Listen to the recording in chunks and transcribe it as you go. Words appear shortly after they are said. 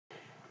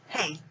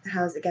Hey,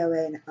 how's it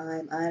going?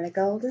 I'm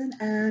IlaGolden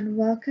and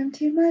welcome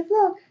to my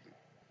vlog.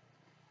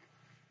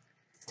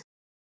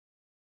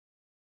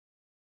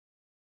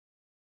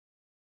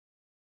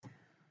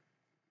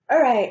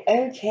 Alright,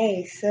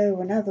 okay, so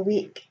another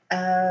week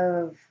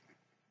of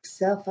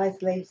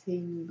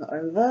self-isolating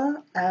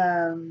over.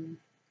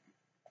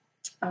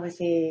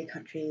 Obviously,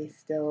 country is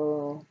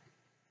still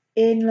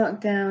in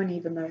lockdown,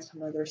 even though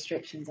some of the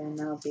restrictions are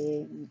now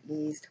being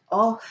eased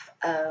off.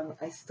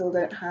 I still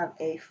don't have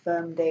a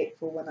firm date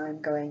for when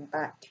I'm going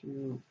back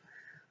to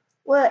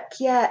work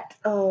yet.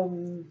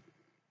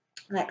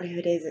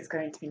 Likelihood is it's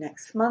going to be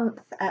next month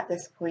at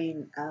this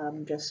point,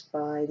 just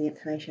by the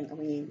information that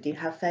we do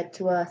have fed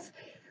to us.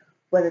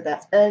 Whether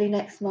that's early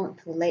next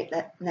month or late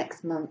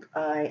next month,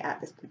 I at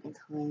this point in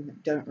time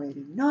don't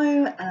really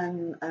know,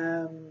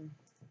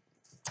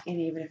 and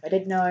even if I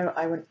did know,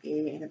 I wouldn't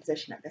be in a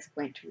position at this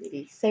point to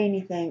really say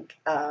anything,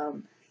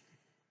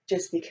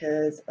 just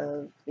because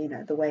of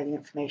the way the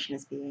information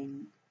is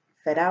being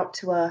fed out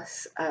to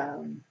us.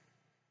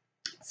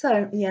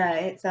 So yeah,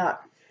 it's that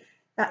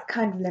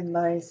kind of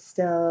limbo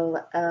still,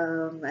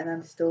 and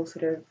I'm still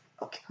sort of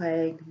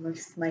occupying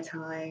most of my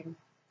time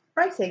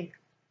writing.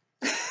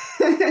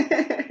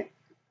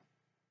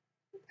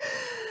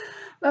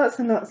 Lots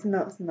and lots and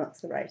lots and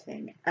lots of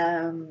writing.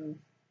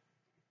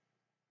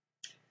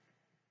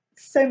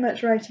 So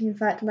much writing, in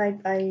fact,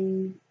 and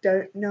I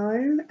don't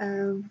know.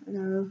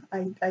 No,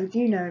 I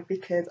do know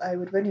because I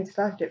would have only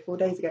started it 4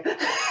 days ago.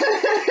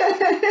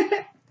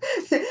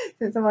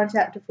 Since I'm on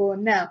chapter 4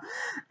 now.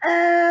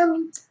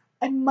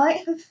 I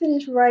might have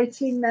finished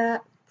writing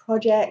that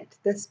project,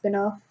 the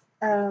spin-off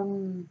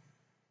of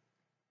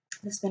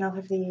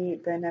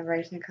the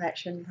Narrating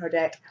Collection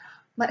project.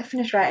 Might have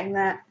finished writing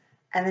that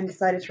and then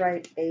decided to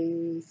write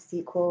a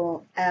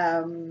sequel,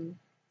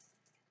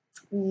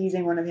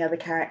 using one of the other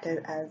characters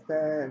as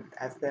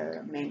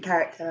the main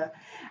character,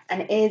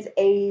 and it is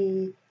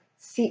a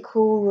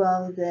sequel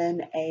rather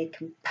than a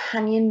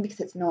companion because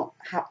it's not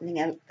happening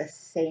at the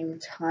same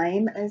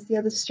time as the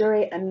other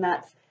story, and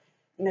that's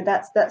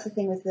the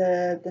thing with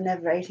the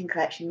Narrating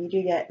Collection. You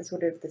do get the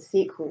sort of the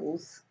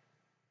sequels,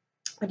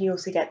 but you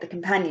also get the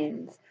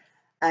companions.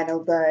 And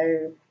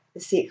although the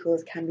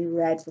sequels can be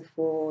read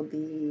before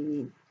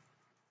the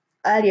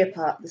earlier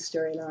part of the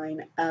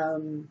storyline,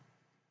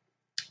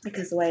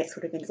 because the way it's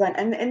sort of been designed,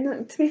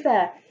 and to be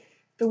fair,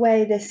 the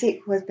way the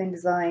sequel has been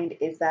designed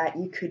is that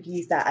you could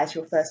use that as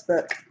your first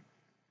book,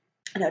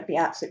 and it would be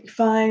absolutely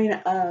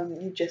fine.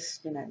 You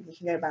just you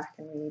can go back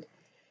and read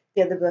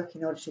the other book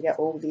in order to get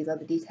all these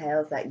other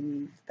details that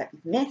you've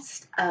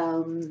missed,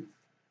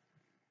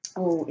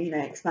 or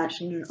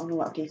expansion on a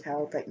lot of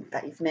details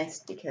that you've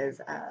missed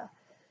because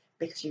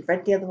you've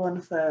read the other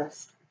one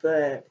first,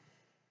 but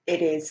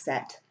it is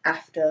set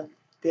after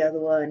the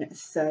other one,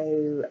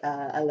 so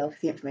a lot of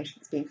the information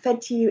that's being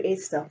fed to you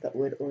is stuff that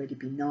would already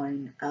be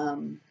known,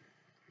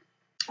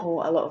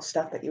 or a lot of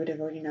stuff that you would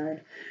have already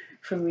known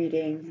from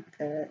reading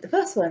the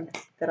first one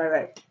that I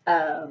wrote.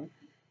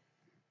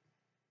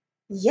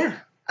 Yeah,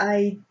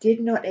 I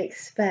did not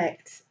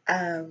expect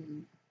to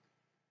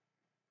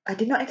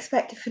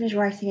finish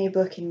writing a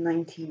book in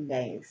 19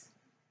 days.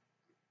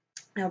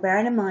 Now,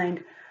 bearing in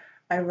mind,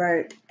 I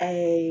wrote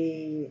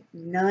a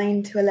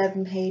 9 to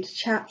 11 page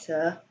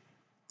chapter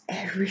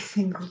every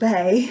single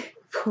day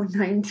for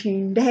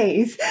 19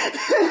 days.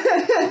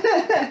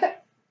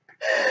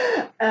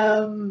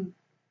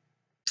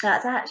 That's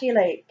actually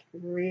like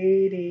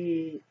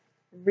really,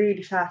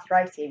 really fast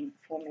writing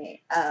for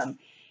me.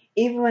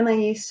 Even when I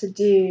used to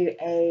do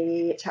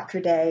a chapter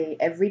a day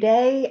every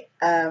day,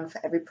 for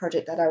every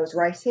project that I was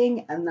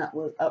writing, and that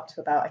was up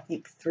to about, I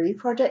think, 3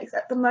 projects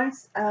at the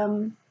most.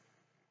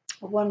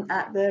 One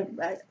that's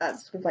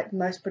sort of like the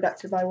most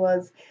productive I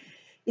was.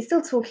 You're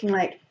still talking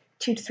like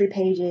 2 to 3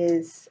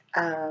 pages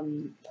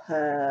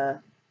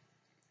per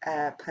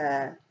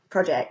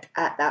project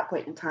at that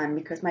point in time,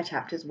 because my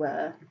chapters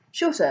were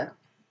shorter,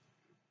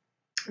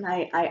 and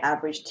I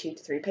averaged 2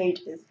 to 3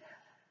 pages.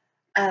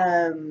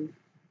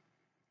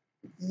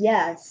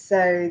 Yeah,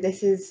 so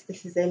this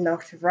is a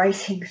lot of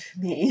writing for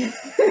me.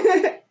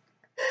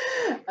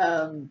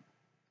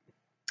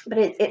 But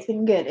it's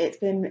been good. It's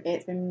been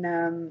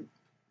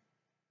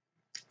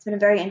a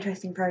very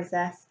interesting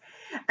process,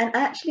 and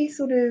actually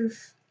sort of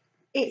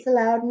it's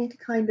allowed me to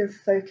kind of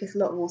focus a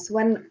lot more. So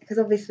because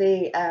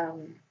obviously,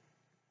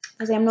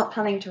 as I'm not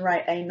planning to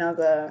write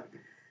another,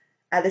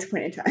 at this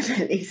point in time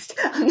at least,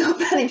 I'm not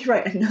planning to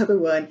write another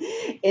one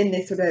in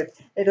this sort of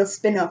little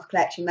spin-off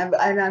collection.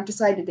 I've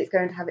decided it's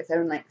going to have its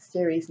own like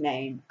series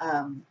name,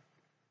 and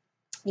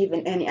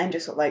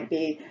just sort of like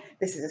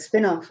this is a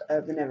spin-off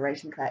of the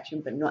Narrating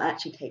Collection, but not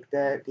actually take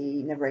the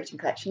Narrating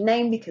Collection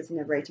name, because the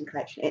Narrating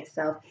Collection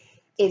itself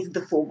is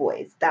the 4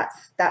 boys.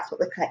 That's what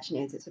the collection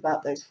is. It's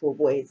about those 4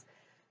 boys.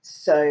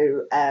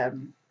 So I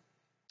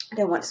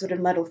don't want to sort of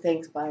muddle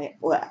things by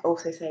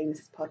also saying this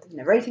is part of the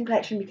Narrating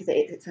Collection, because it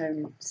is its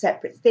own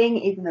separate thing,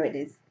 even though it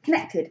is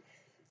connected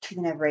to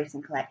the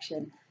Narrating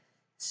Collection.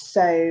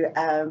 So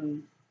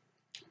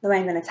the way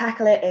I'm going to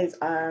tackle it is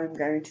I'm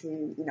going to,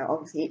 you know,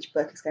 obviously each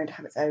book is going to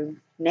have its own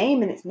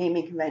name, and its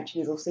naming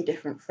convention is also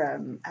different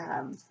from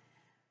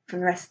the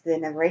rest of the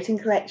narrating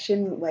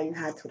collection, where you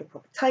had sort of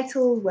proper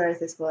titles, whereas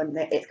this one,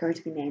 it's going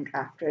to be named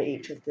after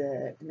each of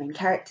the main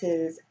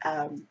characters,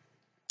 and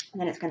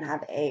then it's going to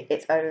have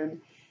its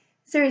own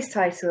series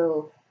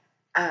title,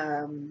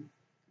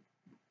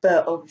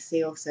 but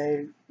obviously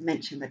also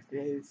mention that it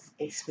is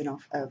a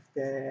spin-off of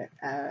the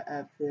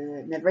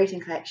narrating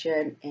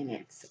collection in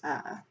its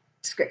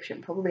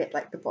description, probably at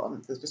like the bottom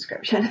of the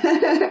description,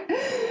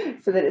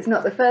 so that it's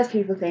not the first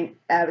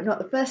not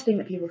the first thing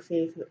that people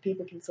see, so that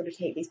people can sort of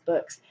take these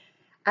books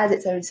as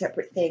its own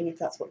separate thing if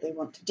that's what they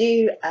want to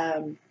do.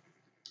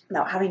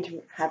 Not having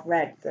to have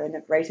read the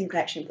narrating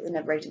collection, but the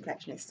narrating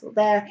collection is still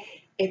there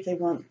if they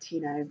want to,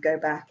 you know, go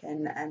back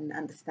and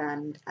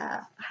understand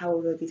how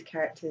all of these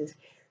characters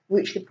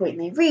reach the point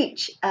they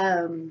reach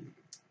in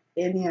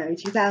the early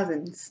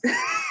 2000s.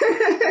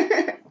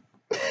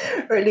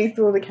 Or at least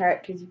all the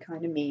characters you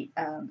kind of meet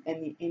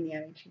in the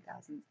early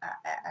 2000s.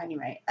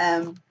 Anyway,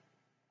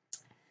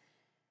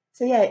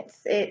 so yeah,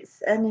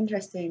 it's an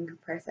interesting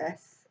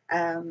process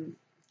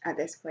at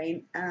this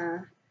point,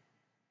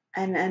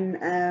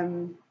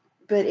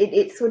 but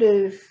it's sort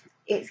of,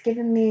 it's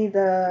given me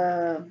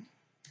the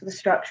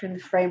structure and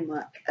the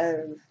framework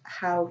of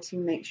how to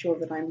make sure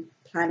that I'm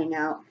planning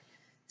out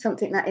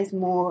something that is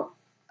more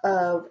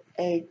of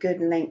a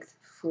good length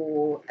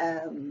for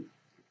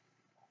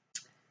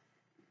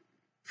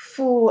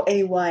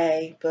a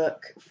YA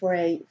book, for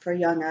a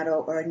young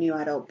adult or a new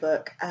adult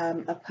book,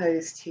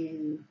 opposed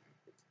to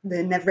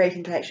the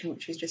narrating collection,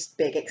 which is just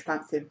big,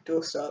 expansive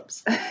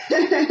doorstops.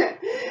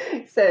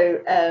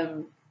 So,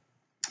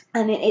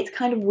 and it's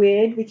kind of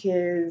weird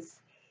because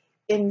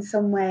in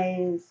some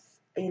ways,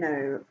 you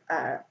know,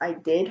 I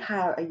did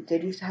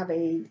used to have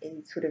a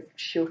sort of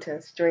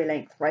shorter story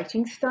length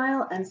writing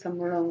style, and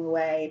somewhere along the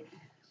way,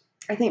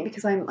 I think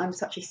because I'm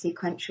such a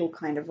sequential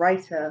kind of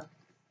writer,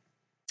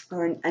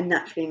 or I'm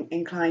naturally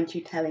inclined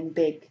to telling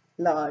big,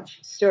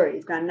 large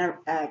stories, grand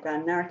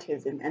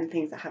narratives, and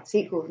things that have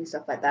sequels and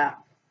stuff like that.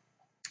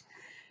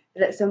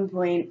 But at some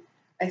point,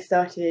 I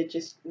started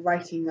just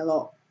writing a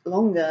lot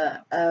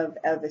longer of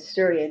a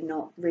story and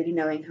not really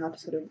knowing how to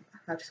sort of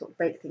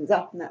break things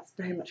up, and that's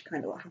very much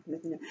kind of what happened,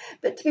 isn't it?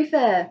 But to be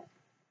fair,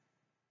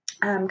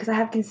 because I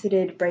have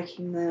considered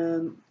breaking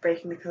the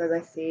Colours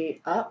I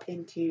See up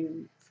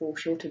into 4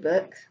 shorter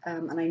books,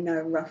 and I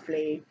know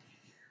roughly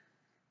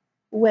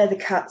where the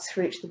cuts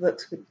for each of the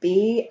books would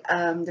be.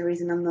 The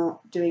reason I'm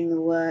not doing the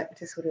work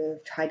to sort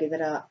of tidy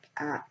that up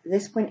at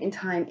this point in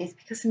time is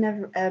because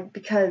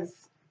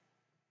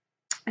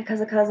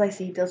the Colours I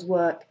See does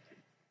work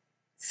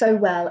so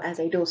well as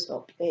a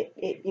doorstop.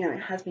 It you know,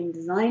 it has been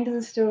designed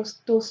as a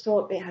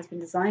doorstop. It has been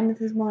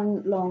designed as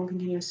one long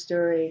continuous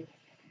story.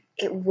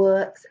 It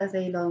works as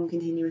a long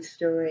continuous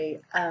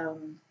story.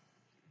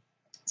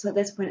 So at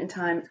this point in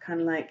time, it's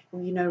kind of like,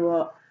 well, you know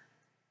what?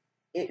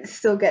 It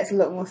still gets a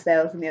lot more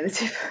sales than the other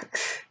 2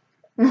 books.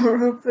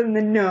 More often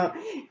than not,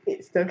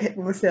 it still gets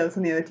more sales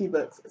than the other 2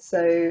 books.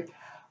 So,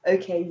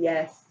 okay,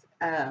 yes,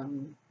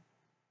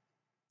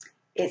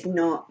 it's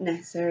not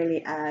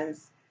necessarily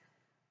as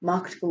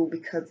marketable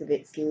because of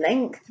its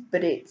length,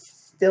 but it's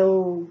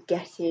still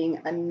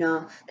getting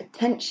enough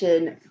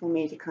attention for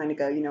me to kind of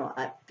go, you know,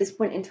 at this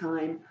point in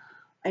time,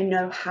 I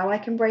know how I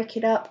can break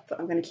it up, but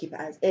I'm going to keep it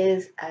as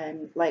is.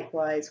 And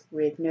likewise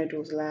with No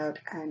Doors Allowed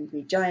and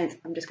Read Giants,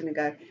 I'm just going to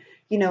go,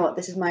 you know what,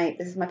 this is my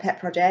pet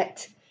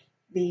project.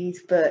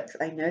 These books,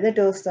 I know they're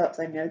doorstops,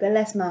 I know they're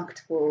less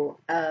marketable,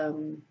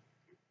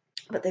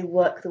 but they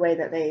work the way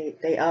that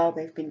they are.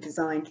 They've been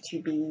designed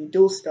to be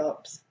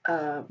doorstops.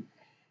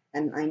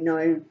 And I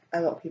know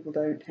a lot of people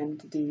don't tend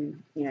to do,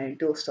 you know,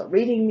 doorstop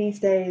reading these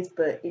days,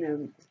 but, you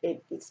know,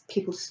 it's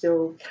people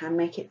still can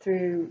make it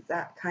through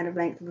that kind of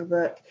length of a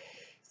book.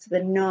 So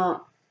they're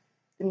not,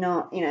 you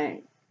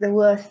know, the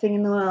worst thing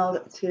in the world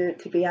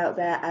to be out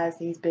there as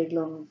these big,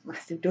 long,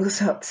 massive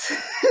doorstops.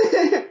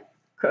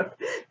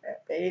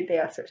 They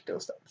are such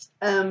doorstops.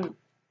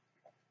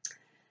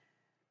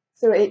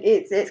 So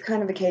it's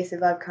kind of a case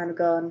of, I've kind of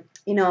gone,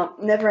 you know,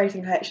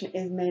 narrating collection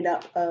is made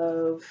up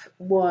of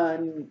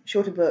 1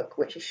 shorter book,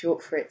 which is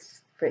short for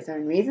its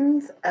own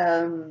reasons,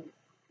 and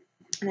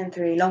then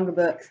 3 longer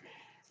books,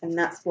 and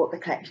that's what the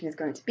collection is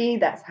going to be.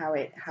 That's how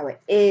it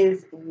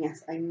is. And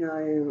yes, I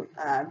know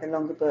the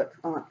longer books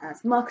aren't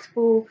as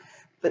marketable,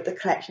 but the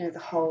collection as a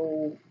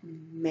whole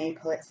may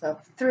pull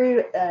itself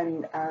through,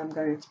 and I'm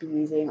going to be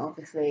using,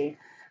 obviously,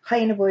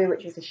 Hyena Boy,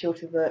 which is a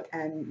shorter book,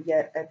 and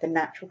yet the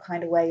natural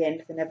kind of way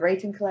into the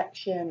narrating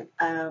collection.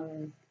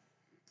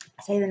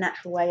 I say the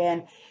natural way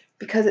in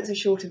because it's a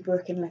shorter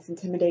book and less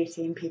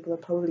intimidating. People are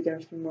probably going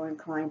to be more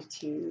inclined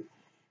to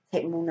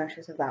take more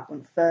notice of that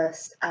one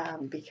first,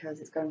 because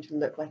it's going to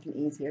look like an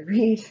easier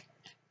read.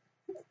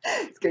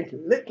 It's going to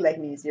look like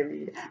an easier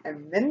read,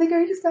 and then they're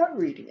going to start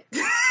reading it,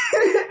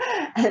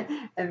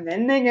 and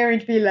then they're going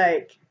to be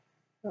like,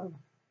 oh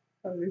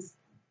this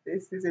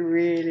is a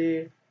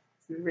really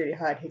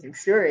hard-hitting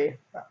story.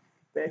 Well,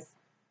 this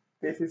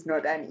this is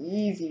not an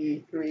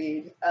easy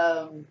read.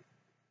 A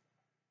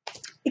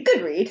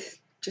good read,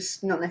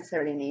 just not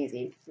necessarily an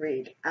easy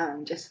read.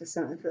 Just for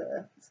some of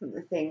the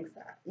things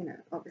that, you know,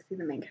 obviously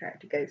the main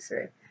character goes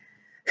through.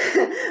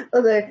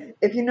 Although,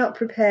 if you're not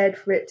prepared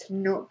for it to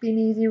not be an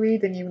easy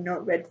read, then you've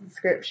not read the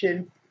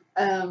description.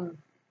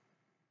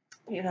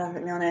 You know, to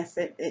be honest,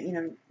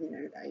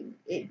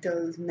 it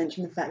does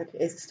mention the fact that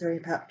it is a story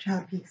about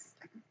child abuse.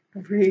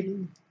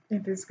 Really, in the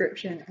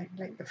description, and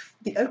like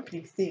the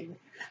opening scene.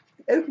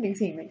 The opening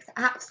scene makes it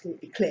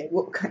absolutely clear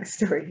what kind of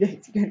story it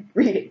is you're going to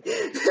read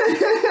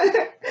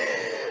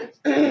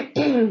it.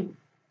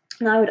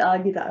 And I would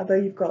argue that although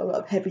you've got a lot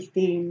of heavy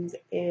themes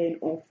in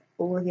all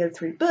of the other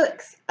 3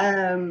 books,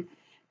 they're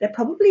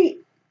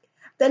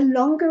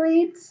longer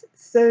reads,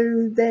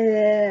 so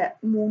they're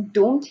more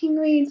daunting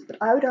reads, but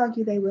I would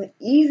argue they were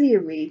easier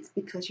reads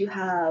because you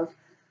have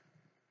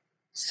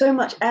so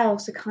much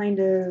else to kind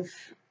of,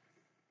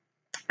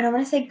 I don't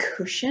want to say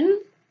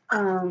cushion,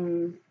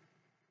 but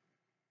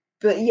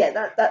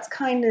yeah, that's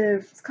kind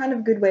of, it's kind of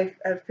a good way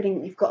of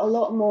putting it. You've got a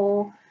lot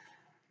more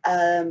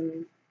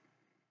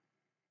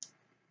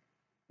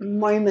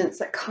moments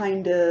that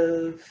kind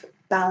of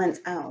balance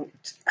out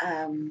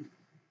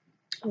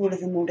all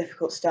of the more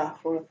difficult stuff,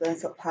 all of the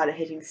sort of harder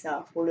hitting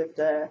stuff, all of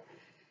the,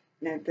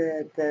 you know,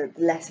 the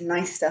less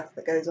nice stuff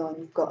that goes on.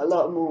 You've got a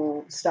lot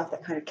more stuff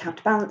that kind of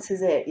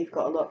counterbalances it. You've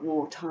got a lot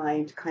more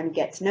time to kind of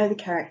get to know the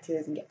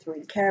characters and get to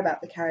really care about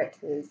the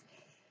characters,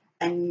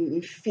 and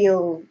you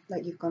feel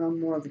like you've gone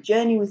on more of a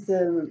journey with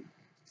them.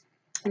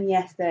 And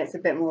yes, it's a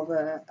bit more of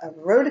a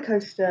roller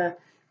coaster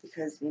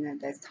because, you know,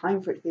 there's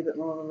time for it to be a bit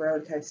more of a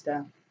roller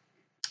coaster,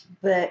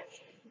 but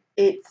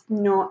it's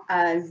not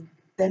as,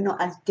 they're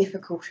not as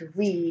difficult to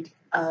read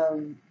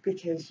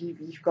because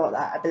you've got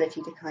that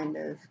ability to kind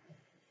of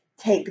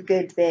take the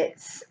good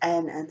bits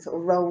and sort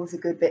of roll with the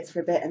good bits for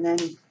a bit, and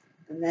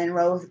then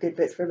roll with the good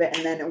bits for a bit,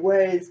 and then,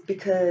 whereas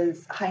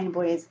because High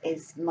Boy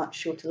is much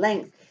shorter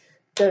length,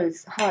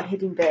 those hard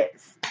hitting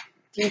bits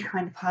do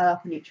kind of pile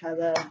up on each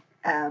other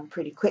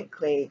pretty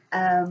quickly.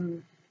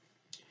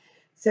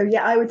 So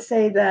yeah, I would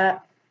say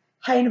that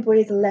High Boy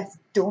is a less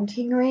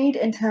daunting read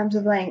in terms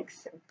of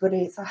length, but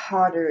it's a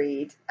harder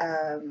read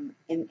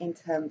in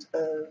terms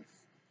of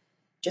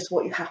just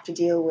what you have to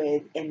deal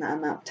with in that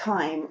amount of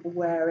time,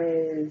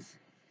 whereas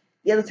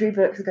the other 3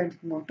 books are going to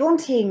be more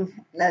daunting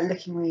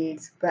looking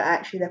reads, but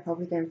actually they're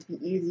probably going to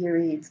be easier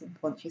reads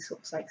once you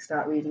sort of like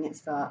start reading it,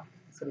 start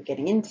sort of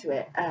getting into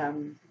it.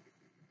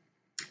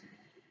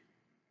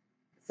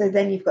 So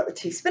then you've got the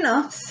 2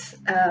 spin-offs,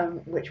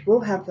 which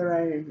will have their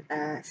own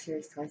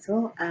series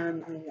title.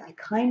 I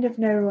kind of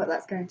know what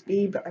that's going to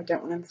be, but I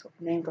don't want to sort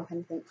of name drop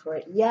anything for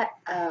it yet,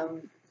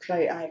 so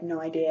I have no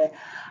idea.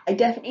 I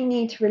definitely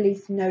need to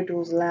release No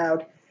Doors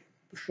Allowed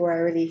before I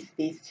release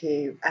these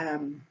 2, I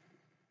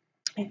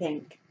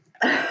think.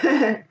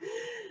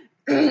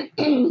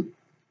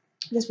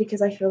 Just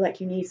because I feel like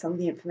you need some of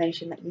the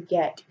information that you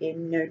get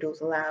in No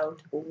Doors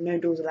Allowed, or No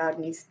Doors Allowed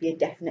needs to be a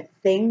definite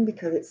thing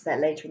because it's set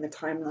later in the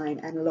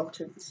timeline, and a lot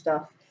of the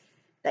stuff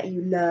that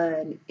you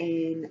learn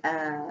in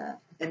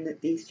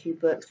these 2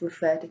 books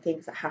refer to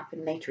things that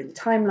happen later in the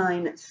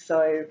timeline.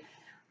 So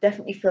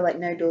definitely feel like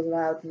No Doors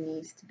Allowed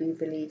needs to be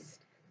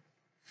released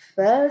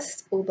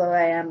first, although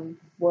I am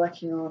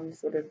working on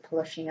sort of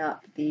polishing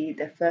up the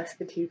first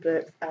of the 2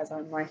 books as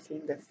I'm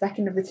writing the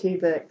second of the 2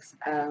 books,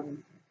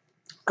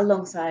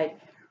 alongside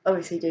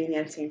obviously doing the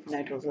editing for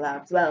No Doors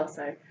Allowed as well.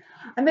 So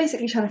I'm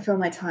basically trying to fill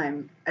my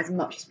time as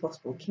much as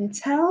possible. Can you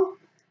tell?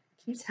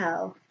 Can you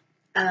tell?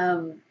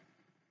 But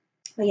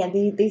yeah,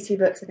 these 2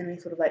 books are going to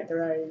be sort of like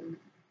their own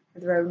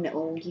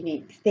little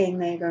unique thing.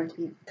 They're going to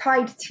be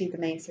tied to the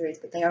main series,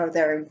 but they are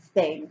their own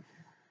thing.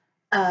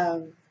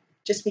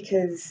 Just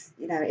because,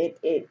 you know,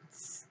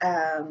 it's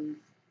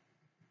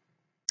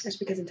just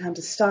because in terms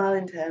of style,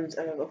 in terms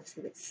of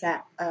obviously it's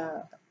set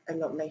a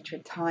lot later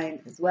in time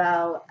as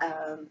well.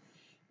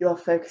 You're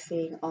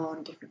focusing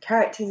on different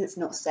characters. It's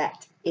not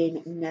set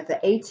in Never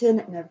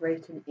Ayton. Never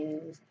Ayton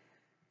is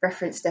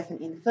referenced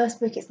definitely in the first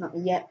book. It's not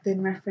yet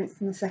been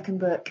referenced in the second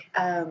book.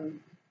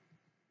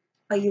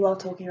 But you are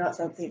talking about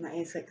something that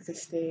is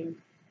existing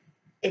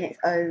in its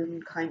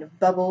own kind of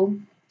bubble,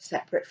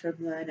 separate from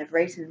the Never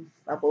Ayton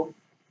bubble,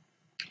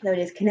 though it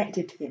is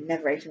connected to the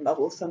Never Ayton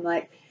bubble. So I'm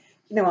like,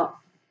 you know what?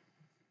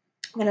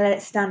 I'm going to let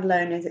it stand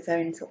alone as its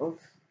own sort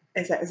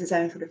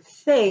of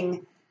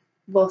thing,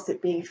 whilst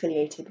it being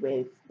affiliated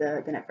with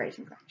the Never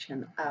Ayton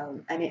collection.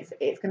 And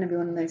it's going to be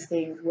one of those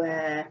things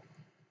where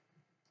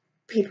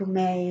people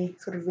may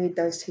sort of read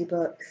those 2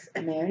 books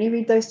and may only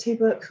read those 2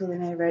 books, or they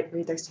may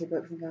read those 2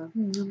 books and go,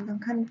 I'm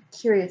kind of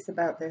curious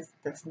about this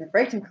Never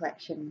Ayton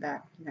collection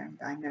that, you know,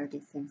 I know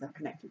these things are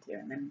connected to,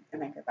 and then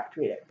go back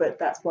to read it. But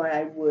that's why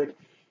I would,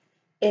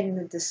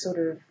 in the sort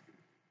of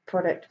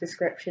product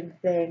description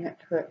thing,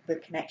 put the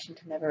connection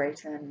to Never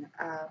Ayton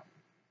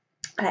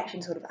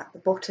collection sort of at the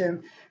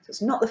bottom, so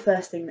it's not the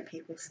first thing that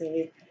people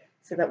see,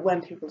 so that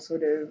when people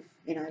sort of,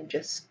 you know,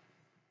 just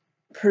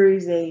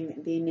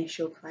perusing the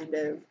initial kind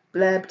of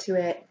blurb to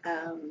it,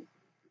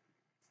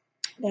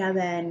 they are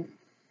then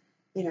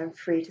you know,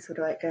 free to sort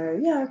of like go,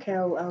 yeah, okay,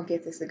 I'll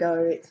give this a go.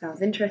 It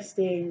sounds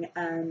interesting,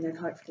 and then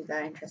hopefully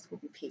their interest will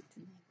be piqued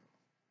and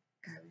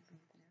go with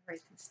the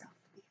narration stuff,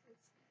 because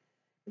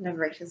the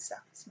narration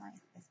stuff is my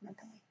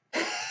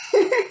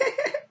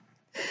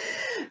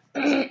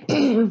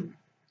thing.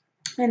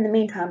 In the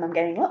meantime, I'm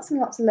getting lots and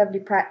lots of lovely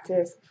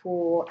practice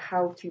for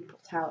how to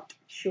put out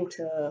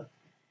shorter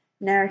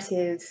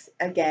narratives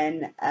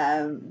again,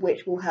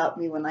 which will help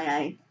me when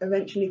I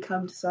eventually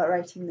come to start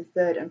writing the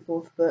third and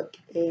fourth book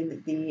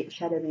in the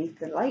Shadow Beneath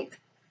the Light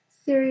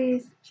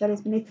series.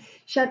 Shadows Beneath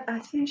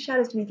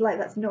Light.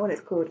 That's not what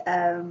it's called.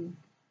 No,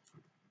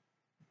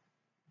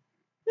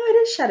 it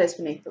is Shadows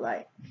Beneath the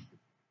Light.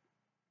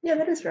 Yeah,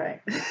 that is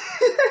right.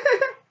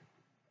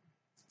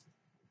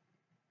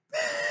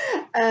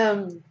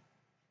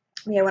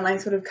 Yeah, when I'm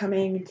sort of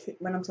coming to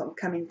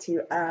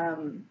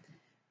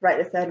write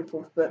the third and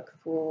fourth book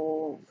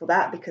for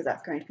that, because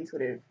that's going to be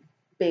sort of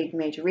big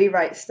major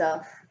rewrite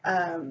stuff.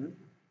 As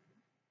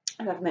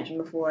I've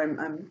mentioned before,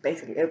 I'm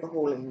basically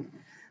overhauling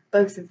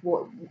both of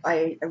what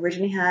I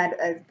originally had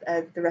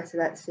as the rest of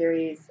that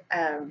series.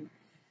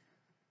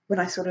 When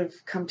I sort of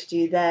come to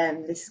do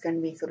them, this is going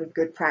to be sort of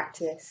good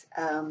practice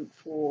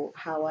for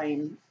how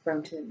I'm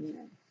going to, you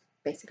know,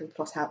 basically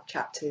plot out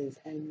chapters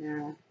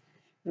and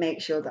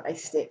make sure that I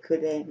stick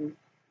within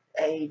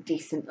a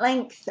decent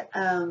length,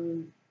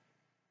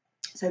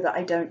 so that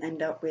I don't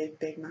end up with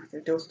big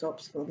massive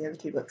doorstops for the other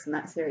two books in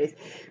that series.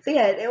 So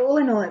yeah, all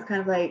in all, it's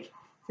kind of like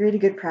really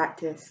good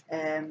practice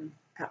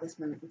at this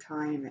moment in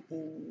time,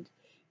 and it's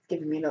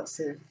giving me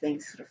lots of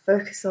things to sort of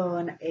focus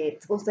on.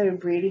 It's also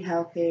really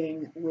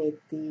helping with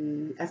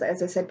the, as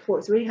I said before,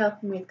 it's really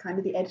helping with kind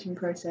of the editing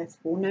process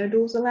for No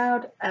Doors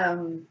Allowed,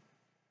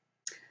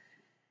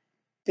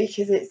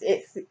 because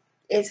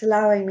it's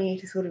allowing me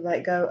to sort of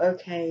like go,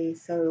 okay,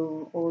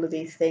 so all of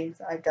these things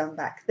that I've done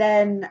back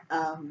then,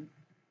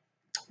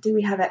 do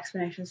we have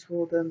explanations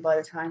for them by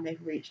the time they've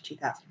reached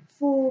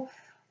 2004?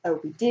 Oh,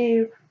 we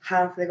do.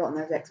 How have they gotten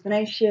those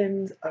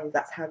explanations? Oh,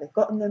 that's how they've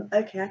gotten them.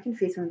 Okay, I can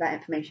feed some of that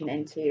information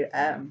into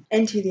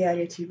the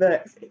earlier two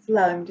books. It's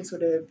allowing me to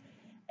sort of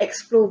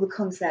explore the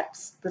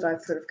concepts that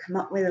I've sort of come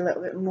up with a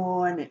little bit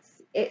more, and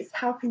it's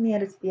helping the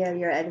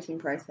earlier editing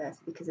process,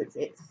 because it's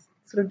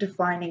sort of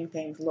defining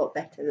things a lot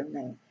better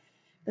than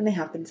they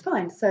have been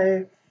defined.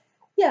 So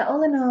yeah,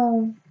 all in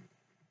all,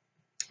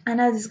 I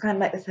know this is kind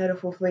of like the third or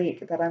fourth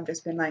week that I've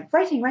just been like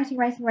writing, but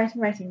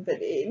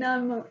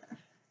no,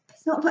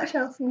 there's not much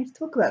else for me to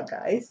talk about,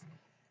 guys.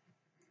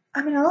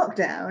 I'm in a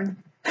lockdown.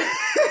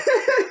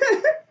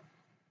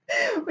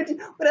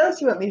 What else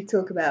do you want me to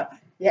talk about?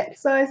 The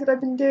exercise that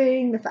I've been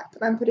doing, the fact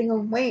that I'm putting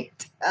on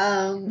weight.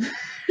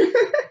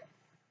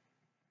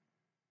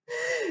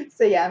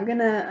 So yeah, I'm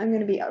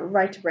gonna be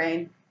right to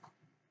brain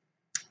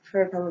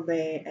for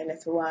probably a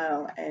little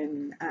while,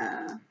 and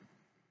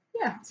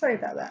yeah, sorry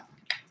about that.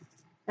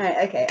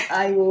 Alright, okay,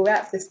 I will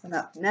wrap this one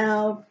up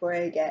now before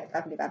I get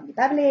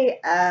babbly.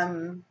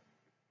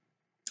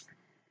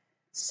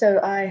 So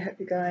I hope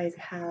you guys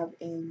have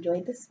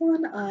enjoyed this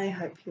one. I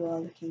hope you are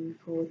looking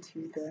forward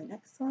to the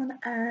next one,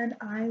 and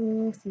I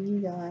will see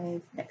you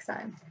guys next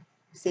time.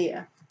 See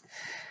ya.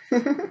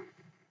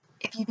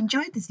 If you've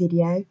enjoyed this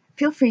video,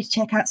 feel free to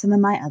check out some of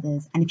my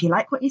others, and if you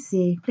like what you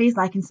see, please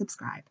like and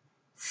subscribe.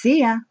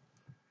 See ya!